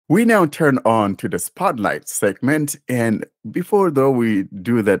We now turn on to the Spotlight segment. And before though we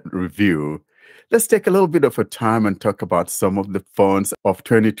do that review, let's take a little bit of a time and talk about some of the phones of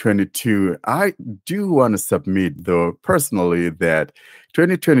 2022. I do want to submit, though, personally, that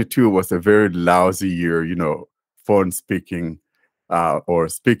 2022 was a very lousy year, phone speaking. Or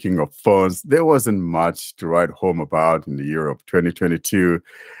speaking of phones, there wasn't much to write home about in the year of 2022,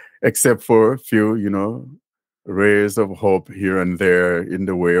 except for a few, rays of hope here and there in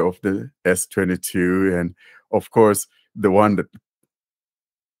the way of the S22. And of course, the one that,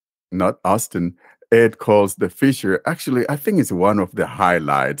 not Austin, Ed calls the Fisher. Actually, I think it's one of the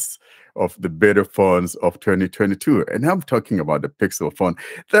highlights of the better phones of 2022. And I'm talking about the Pixel phone.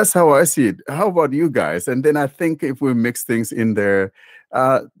 That's how I see it. How about you guys? And then I think if we mix things in there,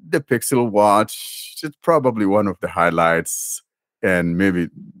 the Pixel Watch is probably one of the highlights, and maybe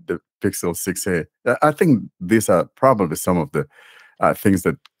the Pixel 6a. I think these are probably some of the things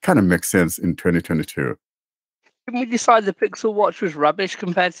that kind of make sense in 2022. Didn't we decide the Pixel Watch was rubbish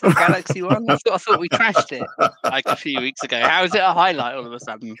compared to the Galaxy One? I thought we trashed it like a few weeks ago. How is it a highlight all of a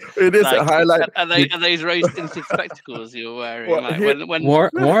sudden? It is a highlight. Are those rose-tinted spectacles you're wearing? Well,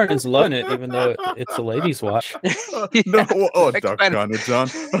 Warren is loving it, even though it's a ladies' watch. No, Dr. John.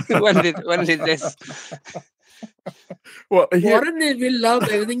 when did this? Well, Warren will love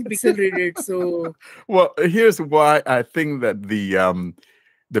everything pixel rated. So, well, here's why I think that the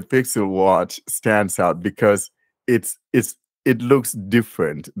Pixel Watch stands out, because it looks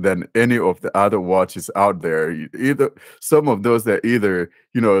different than any of the other watches out there. Either some of those are either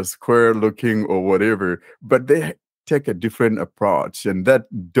square looking or whatever, but they take a different approach, and that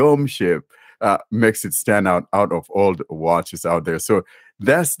dome shape makes it stand out of all the watches out there. So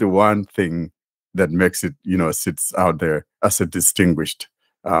that's the one thing that makes it sits out there as a distinguished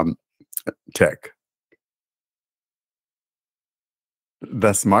tech.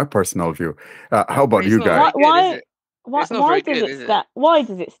 That's my personal view. How about you guys? Why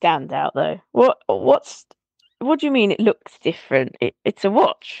does it stand out though? What do you mean it looks different? It's a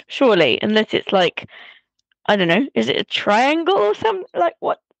watch, surely, unless it's like, I don't know, is it a triangle or something? Like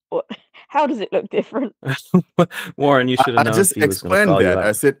what? How does it look different? Warren, you should have known. I just explained that.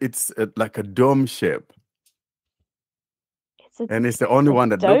 I said it's like a dome shape. And it's the only one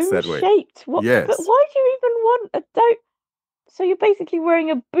that looks that way. Shaped? What? Yes. But why do you even want a dome? So you're basically wearing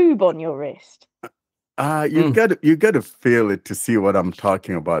a boob on your wrist. You got to feel it to see what I'm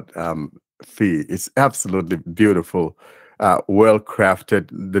talking about. Fee, it's absolutely beautiful, well crafted.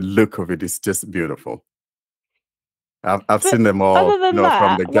 The look of it is just beautiful. I've seen them all,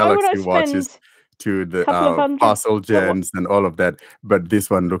 from the Galaxy watches to the Fossil Gens and all of that. But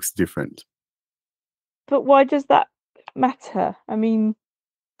this one looks different. But why does that matter? I mean,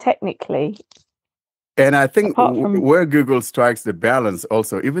 technically. And I think where Google strikes the balance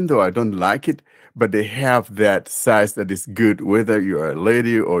also, even though I don't like it, but they have that size that is good, whether you're a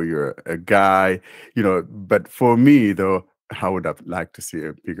lady or you're a guy, But for me, though, I would have liked to see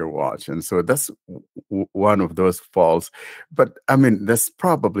a bigger watch. And so that's one of those faults. But I mean, that's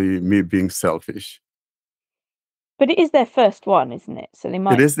probably me being selfish. But it is their first one, isn't it? So they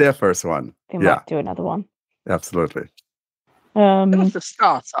might. It is their first one. They might do another one. Absolutely. It's a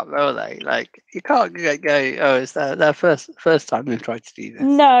startup, though, are they? Like, you can't go. Oh, it's their first time they've tried to do this.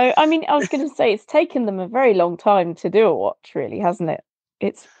 No, I mean, I was going to say it's taken them a very long time to do a watch, really, hasn't it?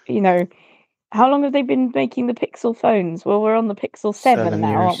 It's how long have they been making the Pixel phones? Well, we're on the Pixel 7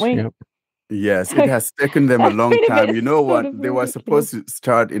 now, aren't we? Yep. Yes, it has taken them a long time. You know what? They were supposed to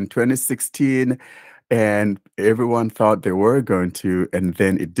start in 2016. And everyone thought they were going to, and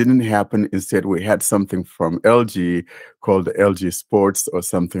then it didn't happen. Instead, we had something from LG called the LG Sports or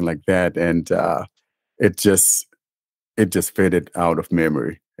something like that, and it just faded out of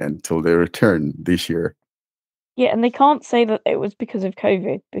memory until they returned this year. Yeah, and they can't say that it was because of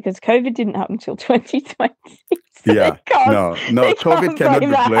COVID, because COVID didn't happen until 2020. So no, COVID cannot be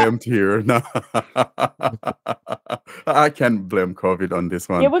blamed here. No, I can't blame COVID on this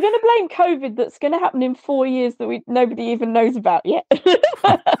one. Yeah, we're going to blame COVID that's going to happen in 4 years that nobody even knows about yet.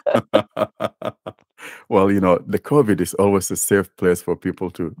 Well, the COVID is always a safe place for people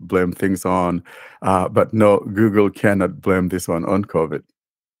to blame things on. But no, Google cannot blame this one on COVID.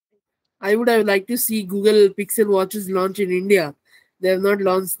 I would have liked to see Google Pixel watches launch in India. They have not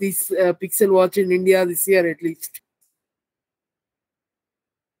launched this Pixel watch in India this year, at least.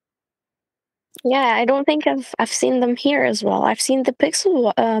 Yeah, I don't think I've seen them here as well. I've seen the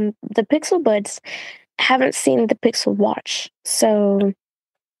Pixel Buds. Haven't seen the Pixel Watch. So.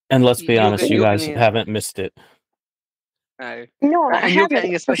 And let's be honest, you guys haven't missed it. No, and you're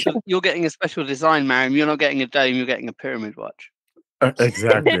getting a special design, Mariam. You're not getting a dome. You're getting a pyramid watch.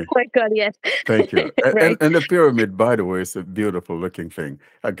 Exactly. Oh my God, yes. Thank you. Right. And the pyramid, by the way, is a beautiful looking thing.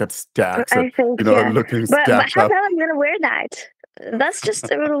 I got stacks of, I think, yeah. looking But stacked how up. the hell am I gonna wear that? That's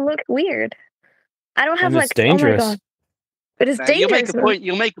just it would look weird. I don't have And like it's dangerous. Oh my God. But it's You'll make dangerous. a point.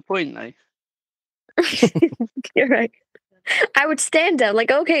 You'll make a point, though. You're right. I would stand up like,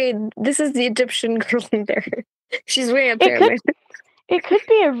 okay, this is the Egyptian girl in there. She's wearing a pyramid. It could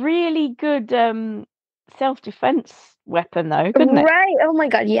be a really good self-defense weapon, though, couldn't it? Right. Oh my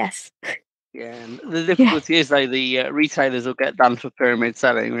God, yes. Yeah. And the difficulty is, though, the retailers will get done for pyramid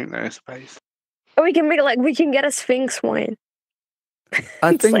selling, won't they, I suppose. Or we can get a Sphinx one.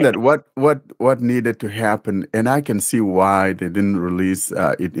 I It's think like- that what needed to happen, and I can see why they didn't release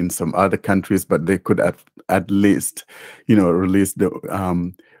it in some other countries, but they could at least, release the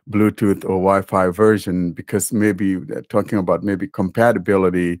Bluetooth or Wi-Fi version, because maybe they're talking about maybe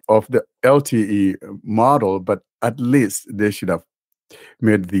compatibility of the LTE model, but at least they should have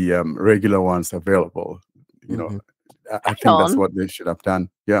made the regular ones available. I think that's on. what they should have done.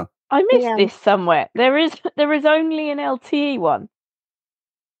 Yeah. I missed Yeah. this somewhere. There is only an LTE one.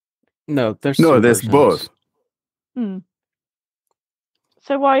 No, there's No, two there's versions. both.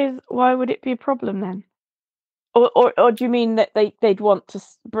 So why would it be a problem then? Or do you mean that they'd want to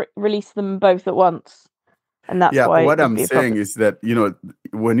release them both at once, and that's why? What it would I'm be a saying problem? is that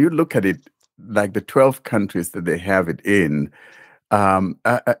when you look at it, like the 12 countries that they have it in,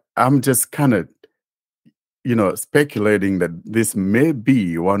 I'm just kind of speculating that this may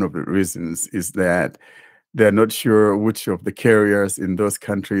be one of the reasons, is that they're not sure which of the carriers in those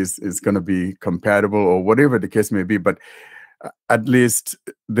countries is going to be compatible, or whatever the case may be. But at least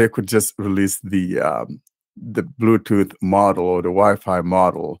they could just release the Bluetooth model or the Wi-Fi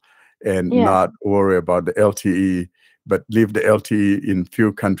model and not worry about the LTE, but leave the LTE in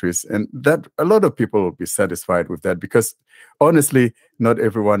few countries. And that a lot of people will be satisfied with that, because honestly, not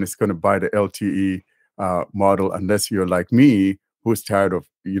everyone is going to buy the LTE model unless you're like me, who's tired of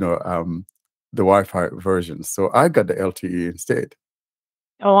the Wi-Fi version. So I got the LTE instead.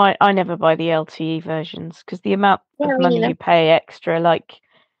 Oh, I never buy the LTE versions because the amount Yeah, of me money neither. you pay extra. Like,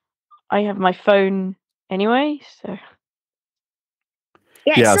 I have my phone anyway, so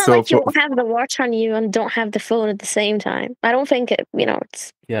Yeah, Yeah, it's not so like you don't have the watch on you and don't have the phone at the same time. I don't think it's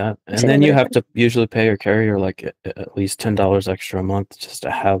Yeah, It's and then you innovation. have to usually pay your carrier like at least $10 extra a month just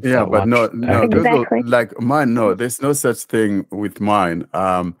to have Yeah, that but no, watch no, active. Exactly. like mine, no, there's no such thing with mine.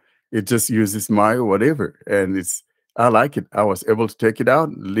 It just uses my whatever, and I like it. I was able to take it out,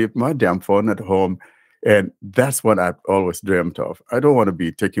 leave my damn phone at home, and that's what I've always dreamt of. I don't want to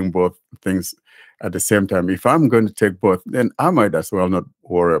be taking both things at the same time. If I'm going to take both, then I might as well not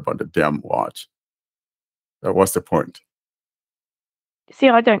worry about the damn watch. What's the point? see,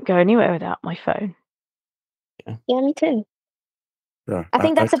 I don't go anywhere without my phone. Yeah, me too. Yeah, I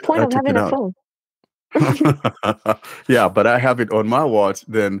think that's the point I of took having it a out. phone. Yeah, but I have it on my watch.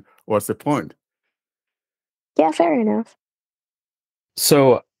 Then what's the point? Yeah, fair enough.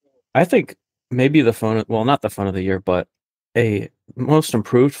 So I think maybe the phone, well, not the phone of the year, but a most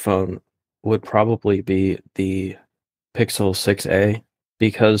improved phone would probably be the Pixel 6a,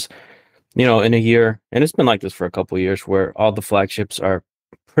 because, in a year, and it's been like this for a couple of years, where all the flagships are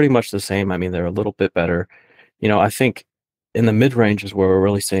pretty much the same. I mean, they're a little bit better. I think in the mid-range is where we're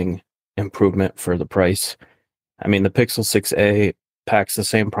really seeing improvement for the price. I mean, the Pixel 6a packs the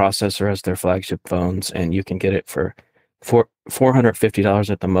same processor as their flagship phones, and you can get it for $450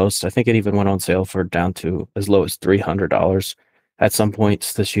 at the most. I think it even went on sale for down to as low as $300 at some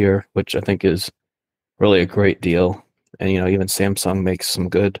points this year, which I think is really a great deal. And even Samsung makes some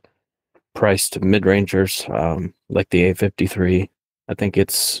good priced mid-rangers, like the A53. I think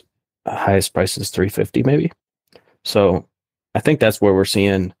its highest price is $350 maybe. So I think that's where we're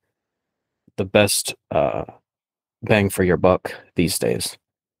seeing the best bang for your buck these days,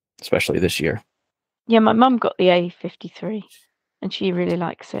 especially this year. Yeah, my mum got the A53, and she really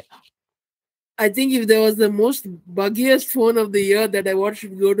likes it. I think if there was the most buggiest phone of the year that I watched,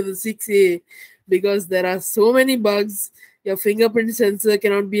 should go to the 6A, because there are so many bugs. Your fingerprint sensor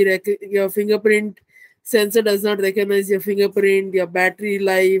cannot be your fingerprint sensor does not recognize your fingerprint. Your battery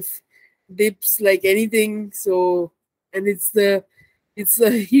life dips like anything. So, and it's a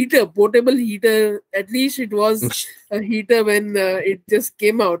heater, portable heater. At least it was a heater when it just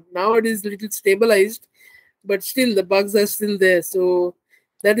came out. Now it is little stabilized, but still the bugs are still there. So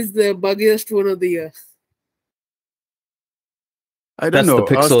that is the buggiest phone of the year. I don't That's know,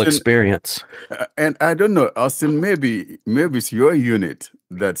 the Pixel Austin, experience. and I don't know, Austin. Maybe it's your unit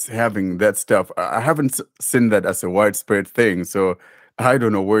that's having that stuff. I haven't seen that as a widespread thing, so I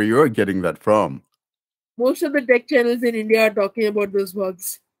don't know where you're getting that from. most of the tech channels in India are talking about those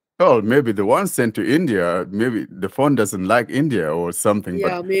bugs. Oh, maybe the one sent to India, maybe the phone doesn't like India or something.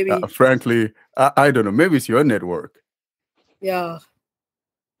 Yeah, but maybe. Frankly, I don't know. Maybe it's your network. Yeah.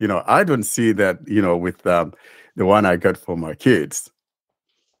 I don't see that, with the one I got for my kids.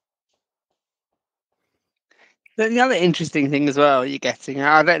 The other interesting thing as well you're getting,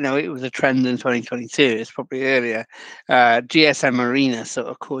 I don't know, it was a trend in 2022, it's probably earlier. GSM Arena sort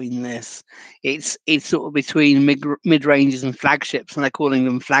of coined this. It's sort of between mid-ranges and flagships, and they're calling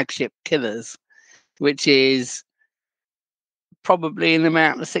them flagship killers, which is probably in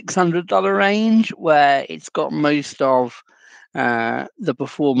about the $600 range, where it's got most of the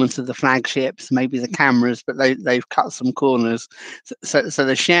performance of the flagships, maybe the cameras, but they've cut some corners. So the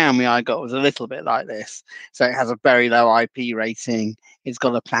Xiaomi I got was a little bit like this. So it has a very low IP rating. It's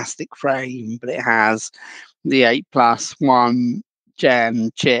got a plastic frame, but it has the 8 Plus 1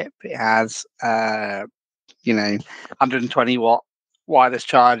 Gen chip. It has 120 watt wireless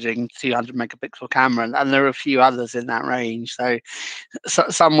charging, 200 megapixel camera, and there are a few others in that range. So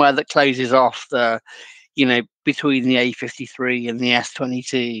somewhere that closes off the between the A53 and the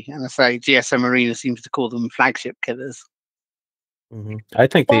S22. And I say GSM Arena seems to call them flagship killers. Mm-hmm. I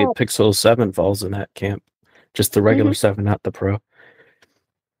think the Pixel 7 falls in that camp. Just the regular 7, not the Pro.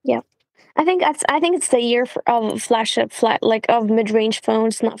 Yeah. I think it's the year of of mid-range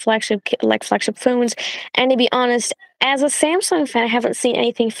phones, not flagship phones. And to be honest, as a Samsung fan, I haven't seen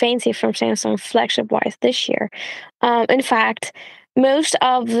anything fancy from Samsung flagship-wise this year. In fact, most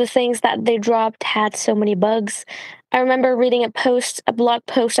of the things that they dropped had so many bugs. I remember reading a blog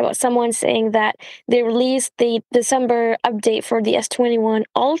post about someone saying that they released the December update for the S21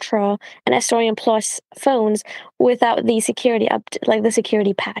 Ultra and S21 Plus phones without the security the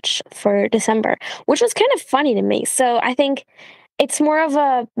security patch for December, which was kind of funny to me. So I think it's more of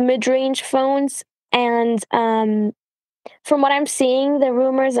a mid-range phones, and from what I'm seeing, the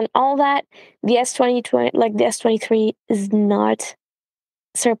rumors and all that, the S23 the S23 is not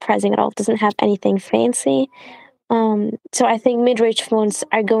surprising at all. It doesn't have anything fancy. So I think mid-range phones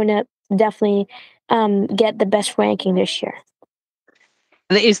are going to definitely get the best ranking this year.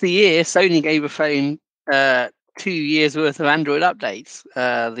 And it is the year Sony gave a phone 2 years worth of Android updates.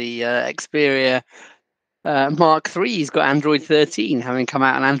 The Xperia Mark III's got Android 13, having come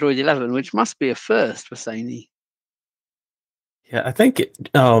out on Android 11, which must be a first for Sony. Yeah, I think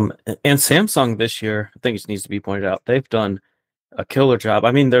and Samsung this year, I think it needs to be pointed out, they've done a killer job.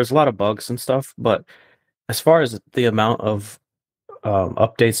 I mean, there's a lot of bugs and stuff, but as far as the amount of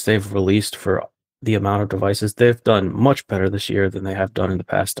updates they've released for the amount of devices, they've done much better this year than they have done in the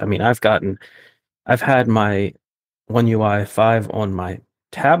past. I mean, I've had my One UI 5 on my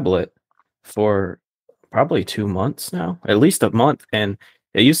tablet for probably 2 months now, at least a month. And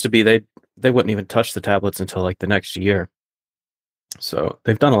it used to be they wouldn't even touch the tablets until like the next year. So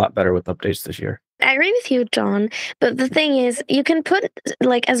they've done a lot better with updates this year. I agree with you, John. But the thing is, you can put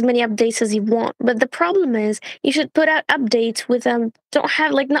like as many updates as you want. But the problem is, you should put out updates with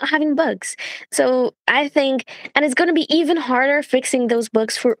not having bugs. So I think, and it's going to be even harder fixing those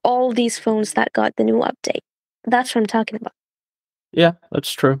bugs for all these phones that got the new update. That's what I'm talking about. Yeah,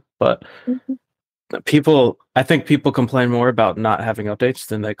 that's true. But I think people complain more about not having updates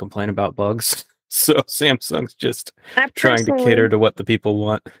than they complain about bugs. So Samsung's just trying to cater to what the people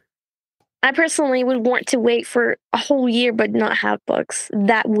want. I personally would want to wait for a whole year but not have bugs.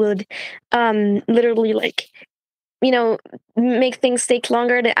 That would literally make things take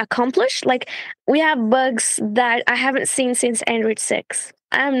longer to accomplish. Like, we have bugs that I haven't seen since Android 6.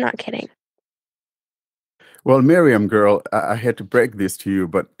 I'm not kidding. Well, Miriam, girl, I had to break this to you,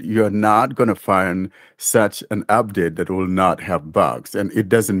 but you're not going to find such an update that will not have bugs. And it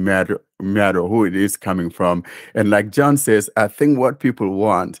doesn't matter who it is coming from. And like John says, I think what people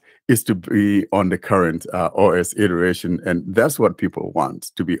want is to be on the current OS iteration. And that's what people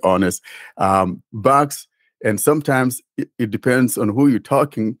want, to be honest. Bugs, and sometimes it depends on who you're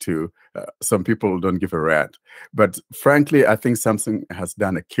talking to. Some people don't give a rat. But frankly, I think Samsung has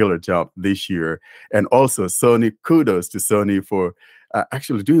done a killer job this year. And also Sony, kudos to Sony for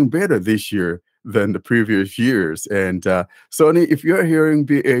actually doing better this year than the previous years. And Sony, if you're hearing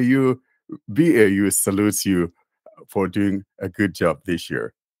BAU salutes you for doing a good job this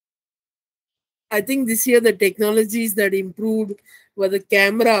year. I think this year the technologies that improved were the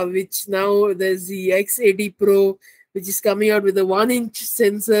camera, which now there's the X80 Pro, which is coming out with a 1-inch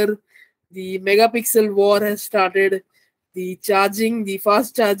sensor. The megapixel war has started. The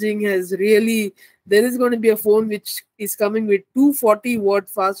fast charging has really, there is going to be a phone which is coming with 240-watt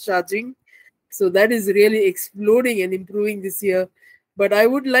fast charging. So that is really exploding and improving this year. But I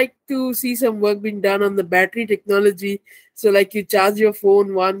would like to see some work being done on the battery technology. So like you charge your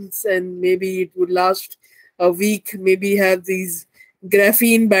phone once and maybe it would last a week, maybe have these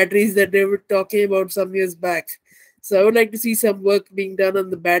graphene batteries that they were talking about some years back. So I would like to see some work being done on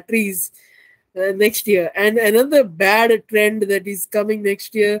the batteries next year. And another bad trend that is coming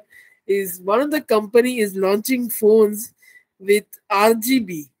next year is one of the company is launching phones with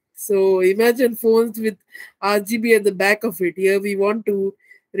RGB. So imagine phones with RGB at the back of it. Here we want to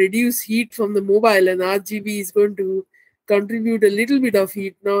reduce heat from the mobile, and RGB is going to contribute a little bit of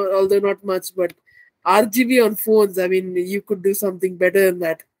heat, no, although not much. But RGB on phones, I mean, you could do something better than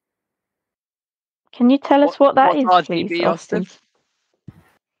that. Can you tell us what that is, RGB, please, Austin?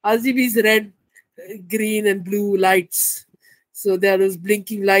 RGB is red, green, and blue lights. So there are those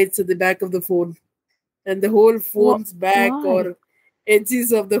blinking lights at the back of the phone, and the whole phone's back or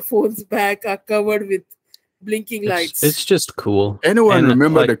edges of the phone's back are covered with blinking lights. It's just cool. Anyone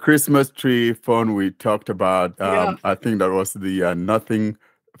remember the Christmas tree phone we talked about? Yeah. I think that was the Nothing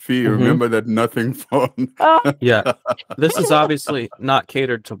Fee. Remember that Nothing phone? Yeah. This is obviously not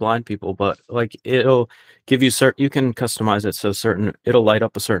catered to blind people, but like it'll give you you can customize it so it'll light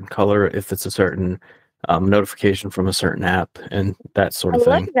up a certain color if it's a certain notification from a certain app and that sort of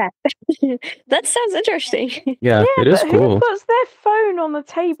thing. I like that. That sounds interesting. Yeah, it is cool. Who puts their phone on the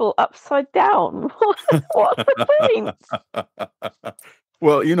table upside down? What's the point?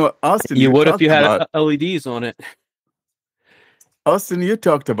 Well, Austin, you would if you had LEDs on it. Austin, you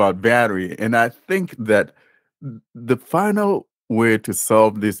talked about battery, and I think that the final way to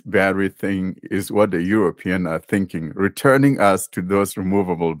solve this battery thing is what the Europeans are thinking, returning us to those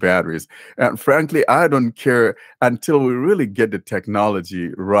removable batteries. And frankly, I don't care until we really get the technology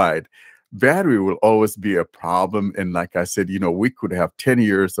right. Battery will always be a problem. And like I said, we could have 10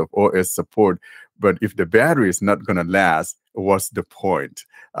 years of OS support, but if the battery is not going to last, what's the point?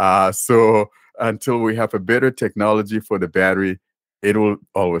 So until we have a better technology for the battery, it will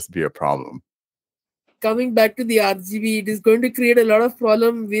always be a problem. Coming back to the RGB, it is going to create a lot of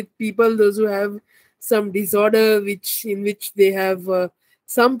problem with people, those who have some disorder, in which they have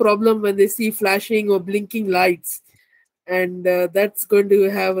some problem when they see flashing or blinking lights. And that's going to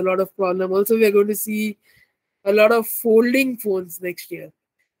have a lot of problem. Also, we are going to see a lot of folding phones next year.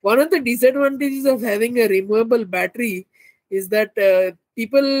 One of the disadvantages of having a removable battery is that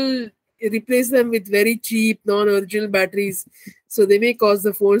people replace them with very cheap, non-original batteries. So they may cause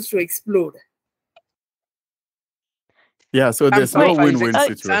the phones to explode. Yeah, so there's no win-win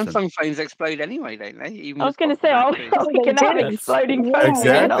situation. Samsung phones explode anyway, don't they? Even I was going to say, we can have exploding phones.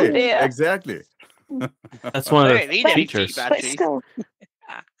 Exactly. That's one of the features. That's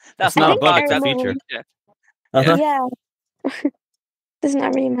not a bug, that's a feature. Yeah. Does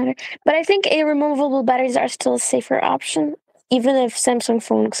not really matter. But I think removable batteries are still a safer option. Even if Samsung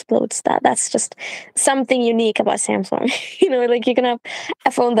phone explodes, that's just something unique about Samsung. Like you can have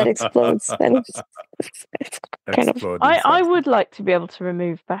a phone that explodes. It's kind of. I would like to be able to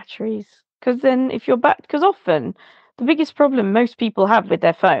remove batteries, because then if you're because often the biggest problem most people have with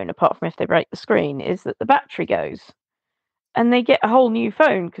their phone, apart from if they break the screen, is that the battery goes, and they get a whole new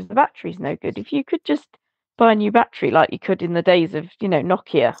phone because the battery's no good. If you could just buy a new battery like you could in the days of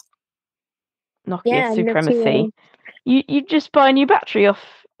Nokia supremacy. You'd just buy a new battery off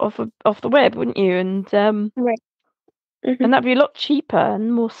the web, wouldn't you? And right. Mm-hmm. And that'd be a lot cheaper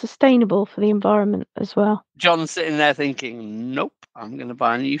and more sustainable for the environment as well. John's sitting there thinking, "Nope, I'm going to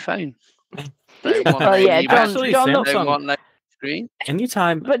buy a new phone." John don't want no screen.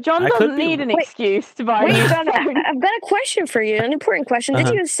 Anytime, but John doesn't need an excuse to buy a new phone. I've got a question for you, an important question. Did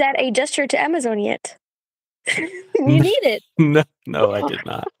you set a gesture to Amazon yet? You need it. No, I did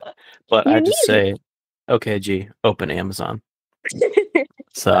not. But I just say, okay, G, open Amazon.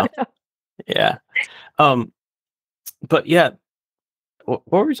 So, yeah. But yeah,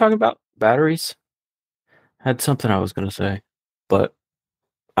 what were we talking about? Batteries? I had something I was going to say, but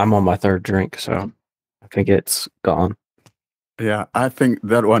I'm on my third drink, so I think it's gone. Yeah, I think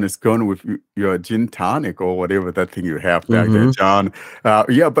that one is gone with your gin tonic or whatever that thing you have back there, John.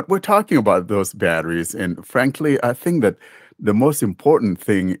 Yeah, but we're talking about those batteries. And frankly, I think that the most important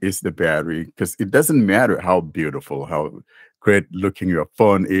thing is the battery, because it doesn't matter how beautiful, how great looking your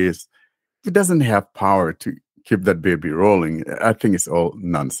phone is. If it doesn't have power to keep that baby rolling, I think it's all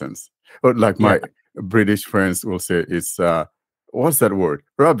nonsense. Or like my British friends will say, it's, what's that word?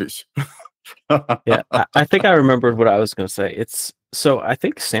 Rubbish. Yeah, I think I remembered what I was going to say. I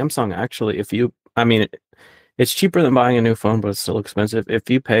think Samsung actually, it's cheaper than buying a new phone, but it's still expensive. If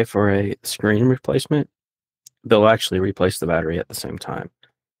you pay for a screen replacement, they'll actually replace the battery at the same time.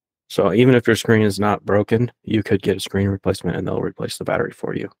 So even if your screen is not broken, you could get a screen replacement and they'll replace the battery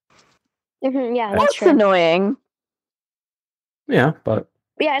for you. Yeah, That's true. annoying. Yeah, but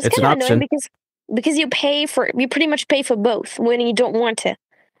Yeah, it's it's kind an of annoying option. because you pretty much pay for both when you don't want to.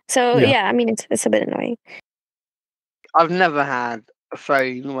 So Yeah. I mean it's a bit annoying. I've never had a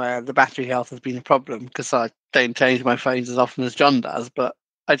phone where the battery health has been a problem because I don't change my phones as often as John does, but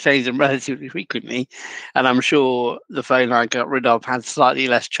I change them relatively frequently. And I'm sure the phone I got rid of had slightly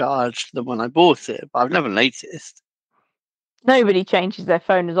less charge than when I bought it, but I've never noticed. Nobody changes their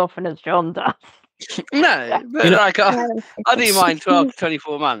phone as often as John does. No, but You know- like I do mine 12 to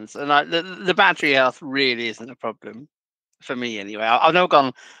 24 months, and the battery health really isn't a problem for me anyway. I've never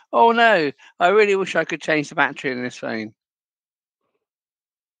gone, oh no, I really wish I could change the battery in this phone.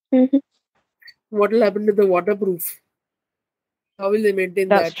 Mhm. What will happen to the waterproof? How will they maintain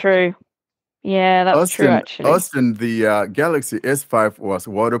That's that? true. Yeah, that's true, actually. Austin, the Galaxy S5 was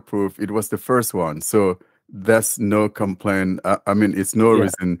waterproof. It was the first one. So that's no complaint. I mean, it's no Yeah.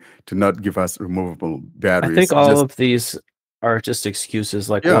 reason to not give us removable batteries. I think all of these are just excuses,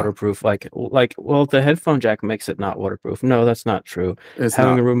 like Yeah. waterproof. Like, well, the headphone jack makes it not waterproof. No, that's not true. It's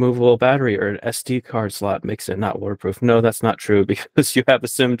Having not. a removable battery or an SD card slot makes it not waterproof. No, that's not true because you have a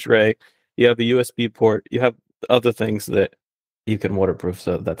SIM tray, you have a USB port, you have other things that you can waterproof.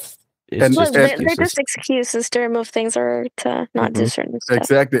 So it's And- just They're excuses. just excuses to remove things or to not do Mhm. certain stuff.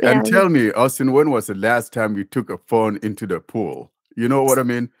 Exactly. Yeah. And tell me, Austin, when was the last time you took a phone into the pool? You know what I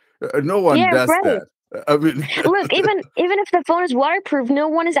mean? No one Yeah, does right. that. I mean, Look, even if the phone is waterproof, no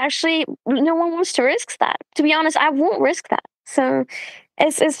one wants to risk that. To be honest, I won't risk that. So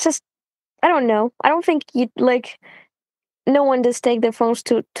it's just I don't know. I don't think no one does take their phones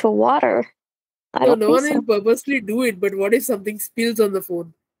to water. I don't No one think will purposely do it, but what if something spills on the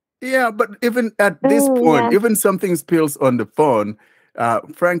phone? yeah, but even at this point, yeah. even something spills on the phone,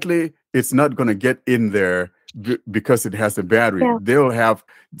 frankly, it's not going to get in there because it has a battery. Yeah. They'll have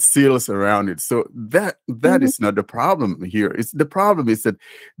seals around it. So that Mhm. is not the problem here. The problem is that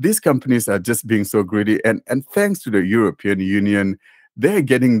these companies are just being so greedy. And thanks to the European Union, they're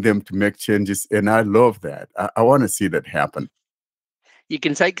getting them to make changes. And I love that. I want to see that happen. You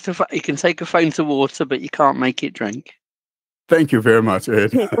can take a phone to water, but you can't make it drink. Thank you very much,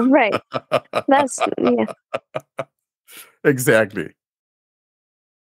 Ed. Right. That's yeah. Exactly.